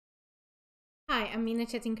Hi, I'm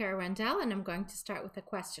Çetinkaya-Rundel, and I'm going to start with a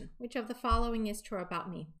question. Which of the following is true about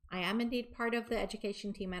me? I am indeed part of the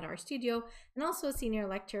education team at rstudio and also a senior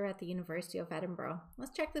lecturer at the University of Edinburgh.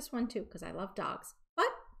 Let's check this one too, because I love dogs. But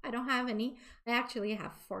I don't have any. I actually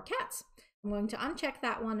have 4 cats. I'm going to uncheck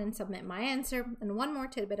that one and submit my answer. And one more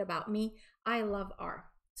tidbit about me, I love R.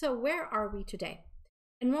 So where are we today?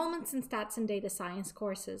 Enrollments in stats and data science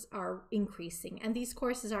courses are increasing, and these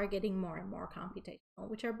courses are getting more and more computational,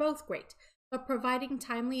 which are both great. But providing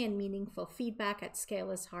timely and meaningful feedback at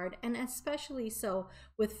scale is hard, and especially so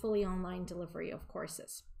with fully online delivery of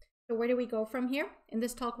courses. So where do we go from here? In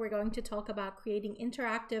this talk, we're going to talk about creating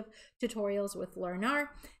interactive tutorials with LearnR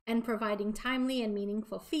and providing timely and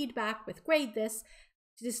meaningful feedback with GradeThis,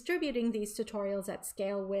 distributing these tutorials at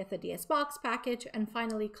scale with a DSBox package, and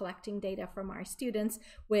finally collecting data from our students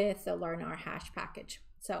with the LearnR hash package.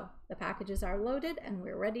 So the packages are loaded and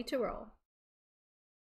we're ready to roll.